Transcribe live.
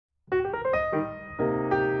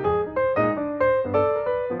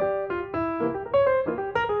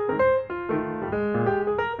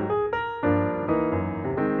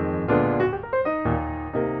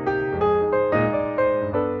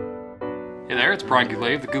Hi there, it's Brian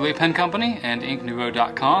Goulet of the Goulet Pen Company and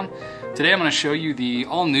InkNouveau.com. Today I'm going to show you the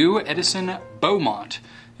all-new Edison Beaumont.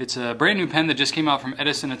 It's a brand new pen that just came out from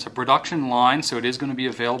Edison. It's a production line, so it is going to be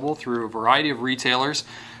available through a variety of retailers.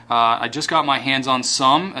 I just got my hands on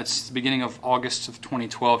some. It's the beginning of August of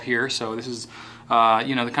 2012 here, so this is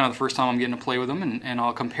the first time I'm getting to play with them, and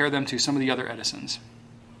I'll compare them to some of the other Edisons.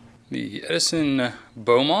 The Edison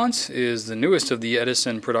Beaumont is the newest of the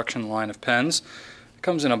Edison production line of pens. It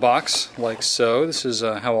comes in a box like so. This is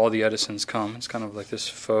how all the Edisons come. It's kind of like this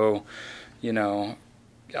faux,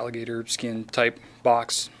 alligator skin type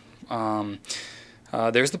box.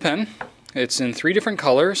 There's the pen. It's in 3 different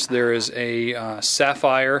colors. There is a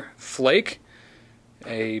sapphire flake,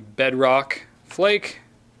 a bedrock flake,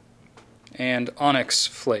 and onyx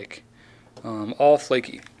flake, all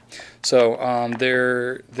flaky. So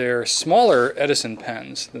they're smaller Edison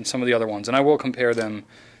pens than some of the other ones, and I will compare them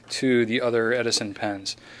to the other Edison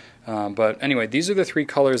pens. But anyway, these are the 3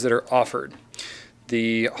 colors that are offered.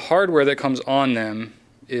 The hardware that comes on them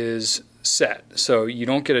is set, so you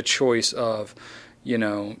don't get a choice of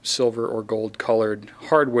silver or gold colored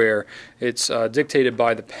hardware. It's dictated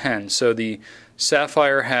by the pen. So the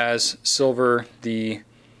sapphire has silver, the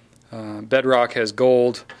bedrock has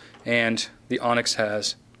gold, and the onyx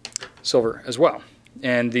has silver as well.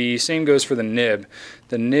 And the same goes for the nib.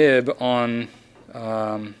 The nib on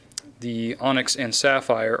the onyx and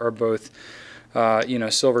sapphire are both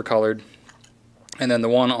silver colored, and then the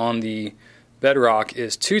one on the bedrock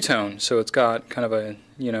is two-tone, so it's got kind of a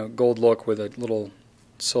gold look with a little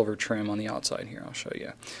silver trim on the outside here. I'll show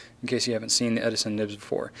you in case you haven't seen the Edison nibs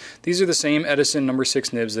before. These are the same Edison number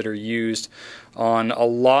 6 nibs that are used on a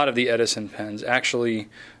lot of the Edison pens. Actually,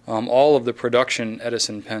 all of the production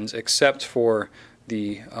Edison pens except for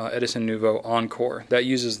the Edison Nouveau Encore. That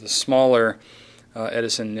uses the smaller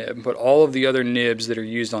Edison nib, but all of the other nibs that are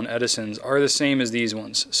used on Edisons are the same as these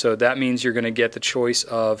ones. So that means you're going to get the choice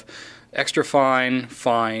of extra fine,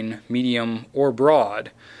 fine, medium, or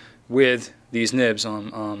broad with these nibs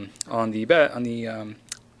on the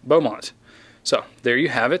Beaumont. So there you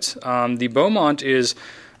have it. The Beaumont is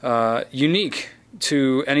unique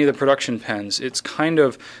to any of the production pens. It's kind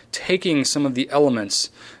of taking some of the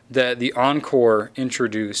elements that the Encore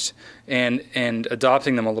introduced and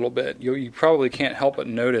adopting them a little bit. You probably can't help but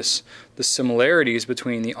notice the similarities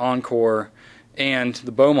between the Encore and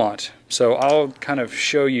the Beaumont. So I'll kind of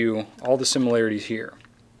show you all the similarities here.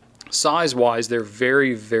 Size-wise, they're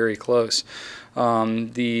very, very close.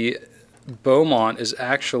 The Beaumont is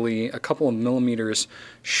actually a couple of millimeters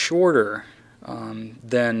shorter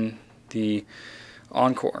than the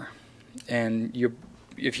Encore, and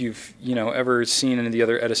if you've ever seen any of the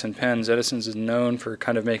other Edison pens, Edison's is known for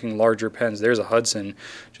kind of making larger pens. There's a Hudson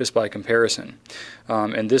just by comparison,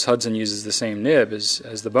 and this Hudson uses the same nib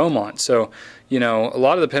as the Beaumont. So a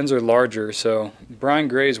lot of the pens are larger. So Brian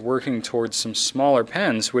Gray's working towards some smaller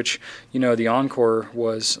pens, which the Encore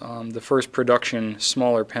was the first production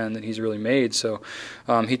smaller pen that he's really made. So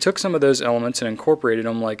he took some of those elements and incorporated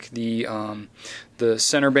them, like the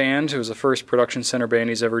center band. It was the first production center band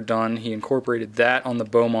he's ever done. He incorporated that on the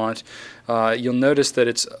Beaumont. You'll notice that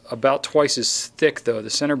it's about twice as thick, though. The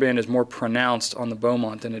center band is more pronounced on the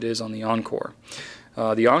Beaumont than it is on the Encore.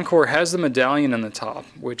 The Encore has the medallion on the top,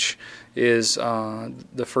 which is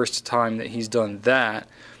the first time that he's done that.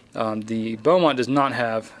 The Beaumont does not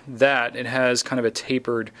have that. It has kind of a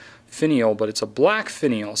tapered finial, but it's a black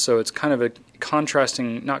finial, so it's kind of a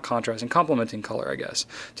complementing color, I guess,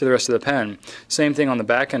 to the rest of the pen. Same thing on the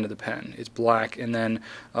back end of the pen. It's black, and then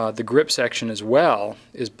the grip section as well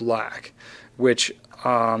is black, which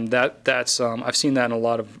I've seen that in a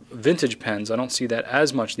lot of vintage pens. I don't see that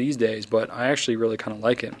as much these days, but I actually really kind of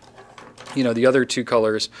like it. The other 2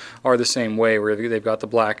 colors are the same way, where they've got the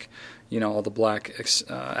black, all the black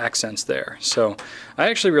accents there. So I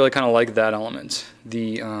actually really kind of like that element.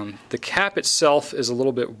 The cap itself is a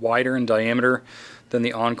little bit wider in diameter than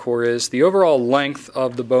the Encore is. The overall length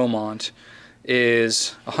of the Beaumont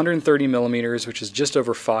is 130 millimeters, which is just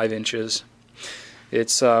over 5 inches.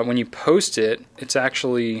 It's when you post it, it's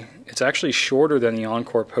actually shorter than the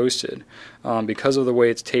Encore posted, because of the way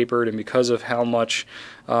it's tapered and because of how much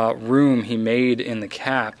room he made in the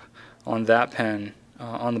cap on that pen.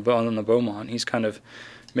 On the Beaumont, he's kind of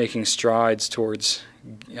making strides towards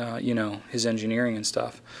his engineering and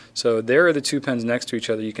stuff. So there are the 2 pens next to each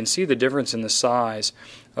other. You can see the difference in the size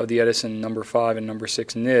of the Edison number 5 and number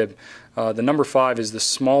 6 nib. The number 5 is the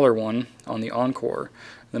smaller one on the Encore.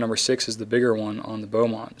 The number 6 is the bigger one on the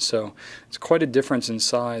Beaumont. So it's quite a difference in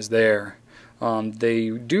size there. They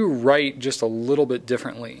do write just a little bit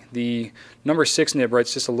differently. The number 6 nib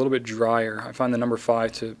writes just a little bit drier. I find the number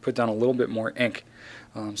 5 to put down a little bit more ink.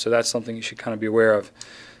 So that's something you should kind of be aware of.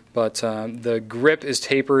 But the grip is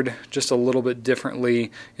tapered just a little bit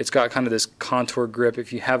differently. It's got kind of this contour grip.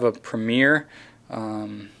 If you have a Premier,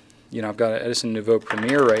 you know, I've got an Edison Nouveau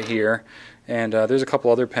Premier right here, and there's a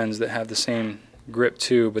couple other pens that have the same grip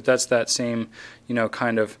too, but that's that same, you know,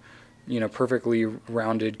 kind of, you know, perfectly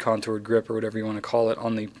rounded contoured grip, or whatever you want to call it,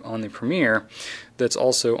 on the Premier. That's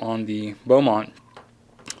also on the Beaumont.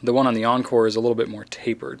 The one on the Encore is a little bit more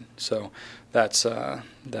tapered, so that's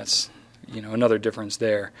you know, another difference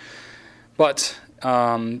there. But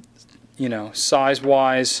you know,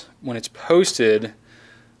 size-wise, when it's posted,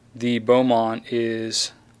 the Beaumont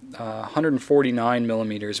is 149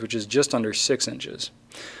 millimeters, which is just under 6 inches.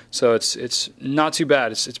 So it's not too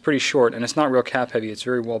bad. It's pretty short, and it's not real cap heavy. It's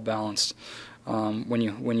very well balanced when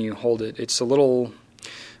you hold it. It's a little,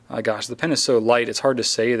 gosh, the pen is so light. It's hard to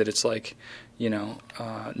say that it's like, you know,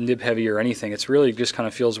 nib heavy or anything. It's really just kind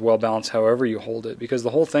of feels well balanced however you hold it, because the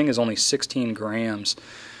whole thing is only 16 grams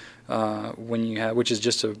when you have, which is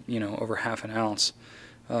just you know, over half an ounce.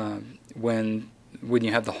 When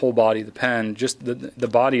you have the whole body of the pen, just the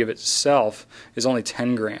body of itself is only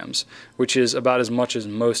 10 grams, which is about as much as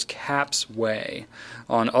most caps weigh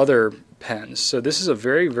on other pens. So this is a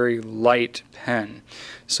very, very light pen.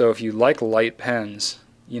 So if you like light pens,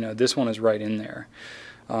 you know, this one is right in there.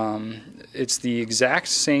 It's the exact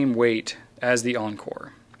same weight as the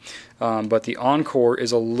Encore, but the Encore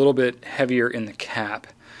is a little bit heavier in the cap.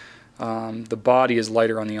 The body is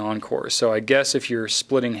lighter on the Encore, so I guess if you're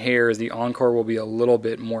splitting hairs, the Encore will be a little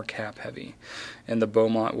bit more cap heavy, and the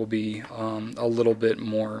Beaumont will be a little bit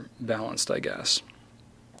more balanced, I guess.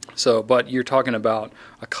 So, but you're talking about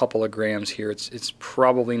a couple of grams here. It's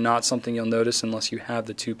probably not something you'll notice unless you have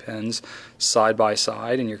the two pens side by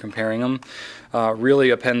side and you're comparing them. Really,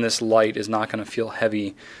 a pen this light is not going to feel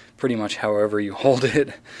heavy pretty much however you hold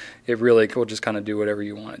it. It really will just kind of do whatever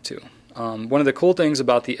you want it to. One of the cool things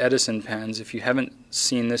about the Edison pens, if you haven't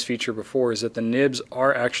seen this feature before, is that the nibs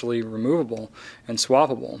are actually removable and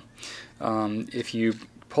swappable. If you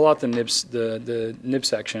pull out the nib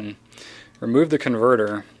section, remove the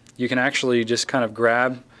converter, you can actually just kind of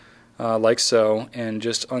grab like so and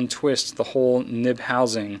just untwist the whole nib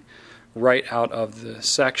housing right out of the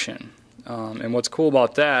section. And what's cool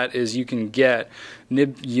about that is you can get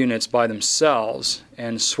nib units by themselves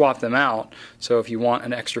and swap them out. So if you want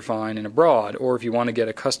an extra fine and a broad, or if you want to get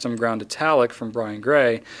a custom ground italic from Brian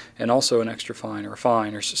Gray and also an extra fine or a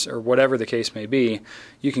fine, or whatever the case may be,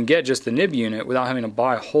 you can get just the nib unit without having to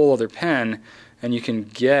buy a whole other pen, and you can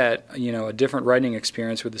get, you know, a different writing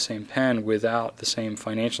experience with the same pen without the same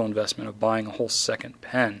financial investment of buying a whole second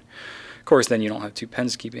pen. Of course, then you don't have two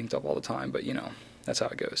pens to keep inked up all the time, but you know, that's how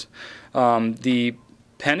it goes. The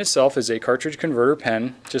pen itself is a cartridge converter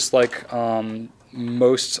pen, just like all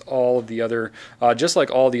the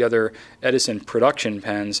other Edison production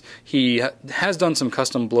pens. He has done some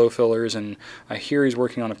custom blow fillers, and I hear he's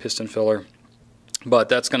working on a piston filler. But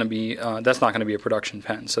that's not going to be a production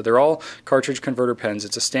pen. So they're all cartridge converter pens.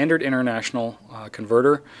 It's a standard international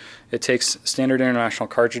converter. It takes standard international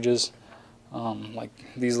cartridges, like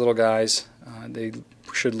these little guys. They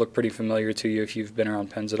should look pretty familiar to you if you've been around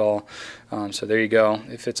pens at all. So there you go.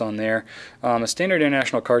 It fits on there. A standard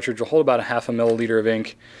international cartridge will hold about a half a milliliter of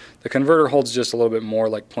ink. The converter holds just a little bit more,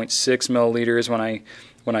 like 0.6 milliliters.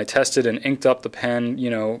 When I tested and inked up the pen,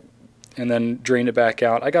 you know, and then drained it back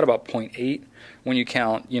out, I got about 0.8 when you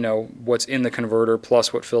count, you know, what's in the converter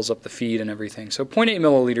plus what fills up the feed and everything. So 0.8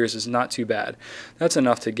 milliliters is not too bad. That's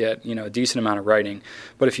enough to get, you know, a decent amount of writing.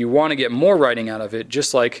 But if you want to get more writing out of it,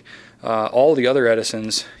 just like all the other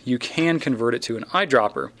Edisons, you can convert it to an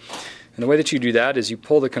eyedropper. And the way that you do that is you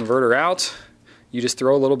pull the converter out, you just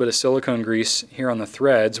throw a little bit of silicone grease here on the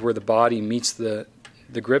threads where the body meets the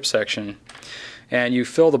grip section, and you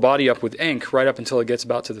fill the body up with ink right up until it gets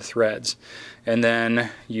about to the threads. And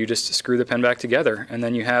then you just screw the pen back together, and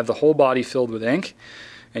then you have the whole body filled with ink,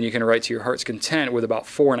 and you can write to your heart's content with about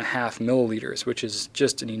 4.5 milliliters, which is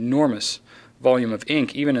just an enormous volume of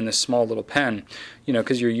ink, even in this small little pen, you know,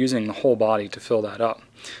 because you're using the whole body to fill that up.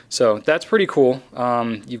 So that's pretty cool.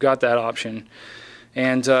 You've got that option.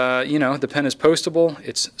 And, you know, the pen is postable.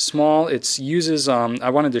 It's small. It uses, I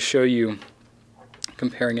wanted to show you,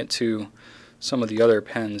 comparing it to some of the other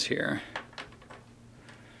pens here.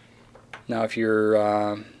 Now, if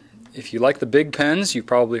you like the big pens, you've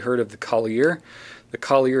probably heard of the Collier. The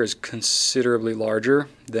Collier is considerably larger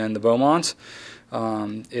than the Beaumont.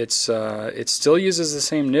 It still uses the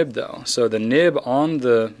same nib though. So the nib on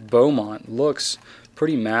the Beaumont looks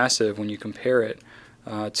pretty massive when you compare it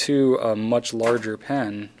to a much larger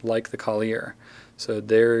pen like the Collier. So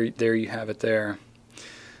there you have it there.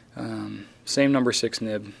 Same number 6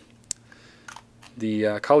 nib.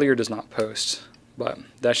 The Collier does not post, but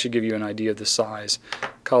that should give you an idea of the size.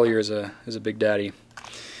 Collier is a big daddy.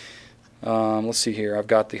 Let's see here. I've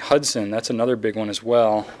got the Hudson. That's another big one as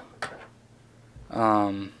well.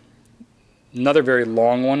 Another very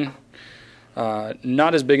long one.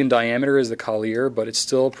 Not as big in diameter as the Collier, but it's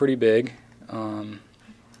still pretty big.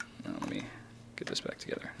 Let me get this back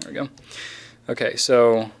together. There we go. Okay,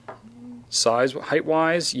 so size,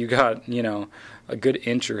 height-wise, you got, you know, a good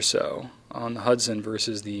inch or so on the Hudson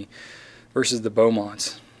versus the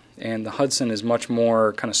Beaumont. And the Hudson is much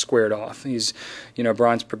more kind of squared off. He's, you know,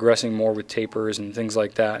 Brian's progressing more with tapers and things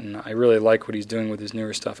like that, and I really like what he's doing with his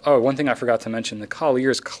newer stuff. Oh, one thing I forgot to mention, the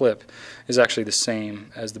Collier's clip is actually the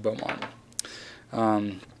same as the Beaumont.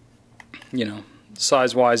 You know,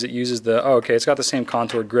 size-wise, it uses the, oh, okay, it's got the same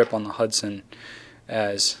contoured grip on the Hudson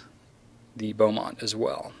as the Beaumont as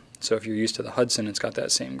well. So if you're used to the Hudson, it's got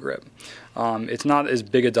that same grip. It's not as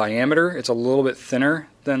big a diameter. It's a little bit thinner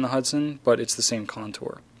than the Hudson, but it's the same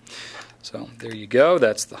contour. So there you go.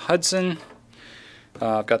 That's the Hudson.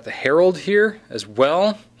 I've got the Herald here as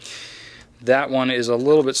well. That one is a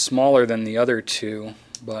little bit smaller than the other two,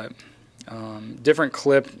 but different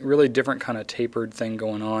clip, really different kind of tapered thing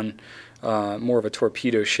going on. More of a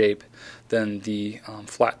torpedo shape than the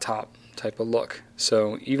flat top type of look.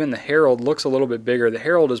 So even the Herald looks a little bit bigger. The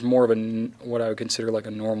Herald is more of what I would consider like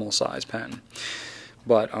a normal size pen.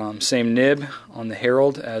 But same nib on the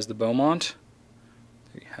Herald as the Beaumont.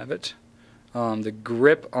 There you have it. The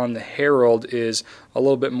grip on the Herald is a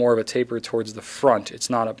little bit more of a taper towards the front.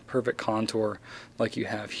 It's not a perfect contour like you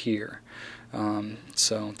have here.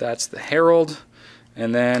 So that's the Herald.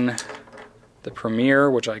 And then the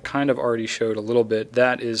Premier, which I kind of already showed a little bit,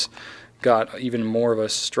 that is got even more of a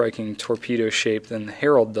striking torpedo shape than the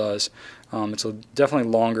Herald does. It's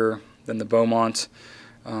definitely longer than the Beaumont.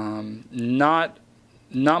 Not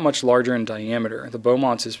much larger in diameter. The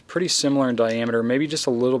Beaumont is pretty similar in diameter, maybe just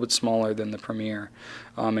a little bit smaller than the Premier.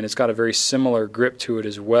 And it's got a very similar grip to it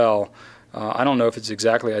as well. I don't know if it's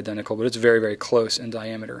exactly identical, but it's very, very close in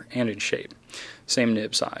diameter and in shape. Same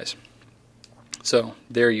nib size. So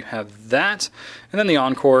there you have that. And then the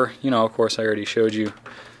Encore, you know, of course I already showed you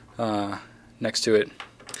next to it.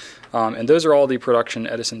 And those are all the production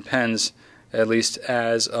Edison pens, at least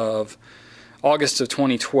as of August of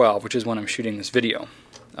 2012, which is when I'm shooting this video.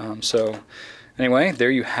 So anyway, there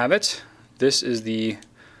you have it. This is the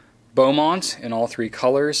Beaumont in all 3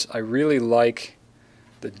 colors. I really like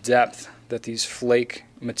the depth that these flake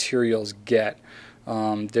materials get.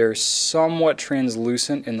 They're somewhat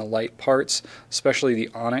translucent in the light parts, especially the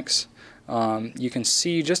onyx. You can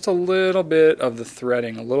see just a little bit of the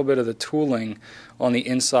threading, a little bit of the tooling on the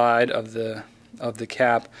inside of the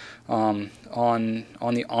cap on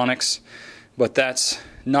the onyx, but that's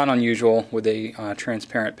not unusual with a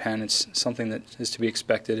transparent pen. It's something that is to be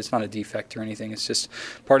expected. It's not a defect or anything. It's just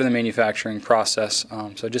part of the manufacturing process.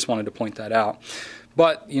 So I just wanted to point that out.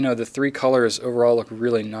 But, you know, the 3 colors overall look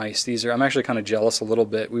really nice. These are, I'm actually kind of jealous a little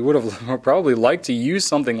bit. We would have probably liked to use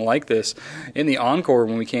something like this in the Encore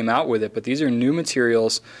when we came out with it, but these are new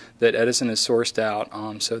materials that Edison has sourced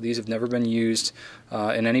out. So these have never been used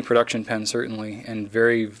in any production pen, certainly, and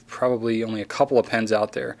very probably only a couple of pens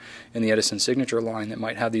out there in the Edison signature line that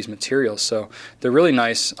might have these materials. So they're really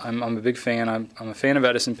nice. I'm a big fan. I'm a fan of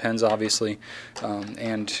Edison pens, obviously,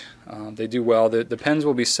 and they do well. The pens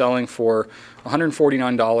will be selling for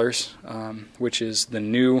 $149, which is the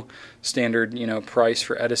new standard, you know, price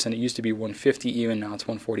for Edison. It used to be $150 even, now it's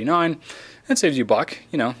 $149. That saves you a buck.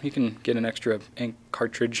 You know, you can get an extra ink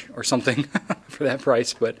cartridge or something for that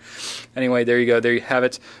price. But anyway, there you go. There you have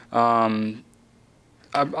it. I'll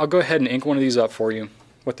go ahead and ink one of these up for you.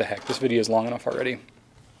 What the heck? This video is long enough already.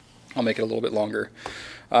 I'll make it a little bit longer.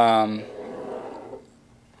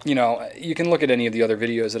 You know, you can look at any of the other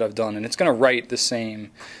videos that I've done, and it's going to write the same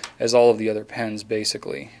as all of the other pens,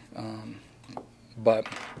 basically. But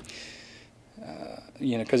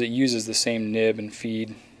you know, because it uses the same nib and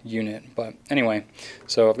feed unit. But anyway,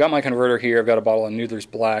 so I've got my converter here. I've got a bottle of Noodler's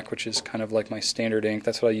Black, which is kind of like my standard ink.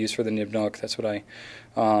 That's what I use for the nib nook. That's what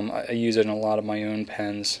I use it in a lot of my own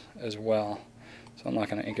pens as well. So I'm not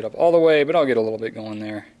going to ink it up all the way, but I'll get a little bit going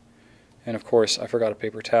there. And of course, I forgot a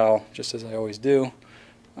paper towel, just as I always do.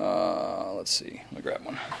 Let's see. Let me grab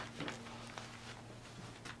one.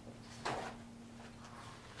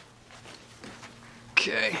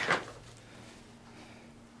 Okay.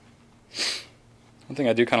 One thing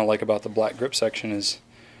I do kind of like about the black grip section is,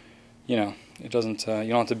 you know, it doesn't. You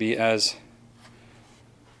don't have to be as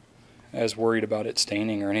as worried about it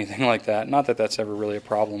staining or anything like that. Not that that's ever really a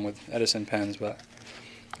problem with Edison pens, but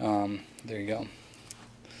there you go.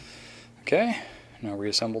 Okay, now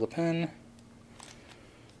reassemble the pen.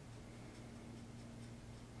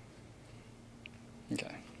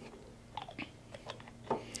 Okay.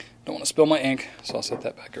 Don't want to spill my ink, so I'll set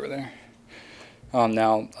that back over there.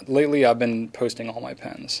 Now, lately I've been posting all my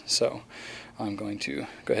pens, so I'm going to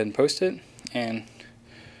go ahead and post it and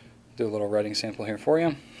do a little writing sample here for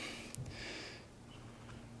you.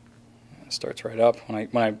 It starts right up. When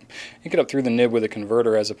I ink it up through the nib with a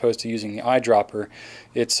converter as opposed to using the eyedropper,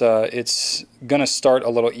 it's going to start a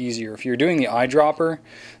little easier. If you're doing the eyedropper,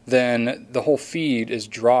 then the whole feed is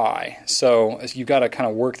dry, so you've got to kind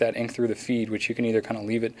of work that ink through the feed, which you can either kind of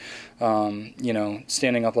leave it you know,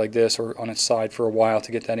 standing up like this or on its side for a while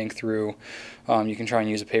to get that ink through. You can try and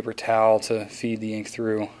use a paper towel to feed the ink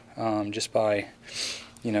through, just by,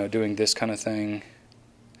 you know, doing this kind of thing.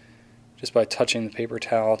 Just by touching the paper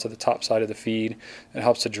towel to the top side of the feed, it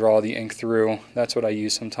helps to draw the ink through. That's what I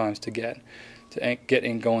use sometimes to get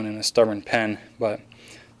ink going in a stubborn pen. But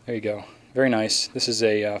there you go, very nice. This is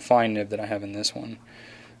a fine nib that I have in this one.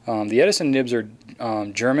 The Edison nibs are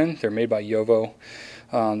German. They're made by Jovo.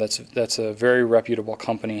 That's a very reputable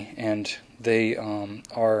company, and they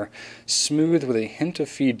are smooth with a hint of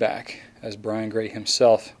feedback, as Brian Gray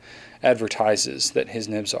himself advertises that his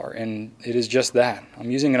nibs are, and it is just that. I'm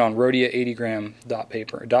using it on Rhodia 80 gram dot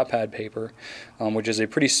pad paper, which is a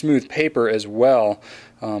pretty smooth paper as well.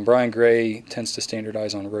 Brian Gray tends to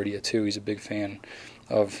standardize on Rhodia too. He's a big fan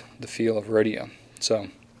of the feel of Rhodia, so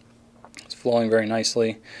it's flowing very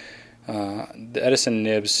nicely. The Edison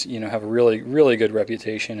nibs, you know, have a really good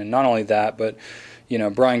reputation, and not only that, but you know,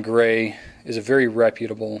 Brian Gray is a very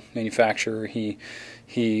reputable manufacturer.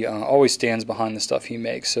 He always stands behind the stuff he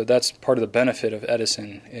makes, so that's part of the benefit of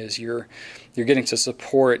Edison, is you're getting to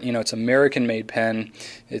support, you know, it's American-made pen.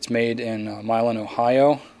 It's made in Milan,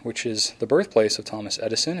 Ohio, which is the birthplace of Thomas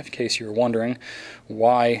Edison, in case you're wondering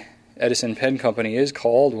why Edison Pen Company is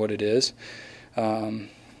called what it is.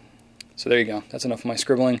 So there you go. That's enough of my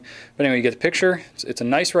scribbling. But anyway, you get the picture. It's a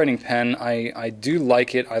nice writing pen. I do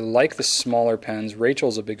like it. I like the smaller pens.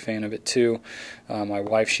 Rachel's a big fan of it too. My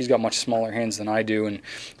wife, she's got much smaller hands than I do. And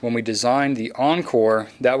when we designed the Encore,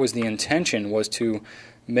 that was the intention, was to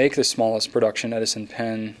make the smallest production Edison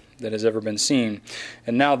pen that has ever been seen.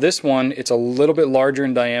 And now this one, it's a little bit larger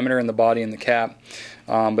in diameter in the body and the cap,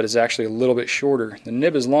 but it's actually a little bit shorter. The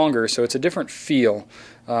nib is longer, so it's a different feel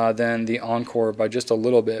than the Encore by just a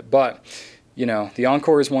little bit. But you know, the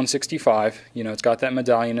Encore is $165. You know, it's got that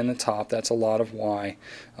medallion in the top. That's a lot of why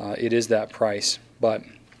it is that price. But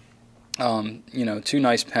you know, two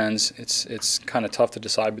nice pens. It's kind of tough to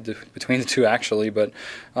decide between the two, actually. But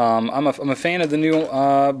I'm a fan of the new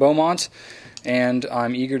Beaumont, and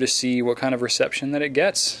I'm eager to see what kind of reception that it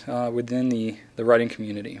gets within the writing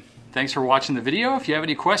community. Thanks for watching the video. If you have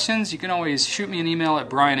any questions, you can always shoot me an email at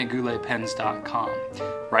brian@gouletpens.com.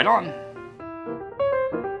 Right on.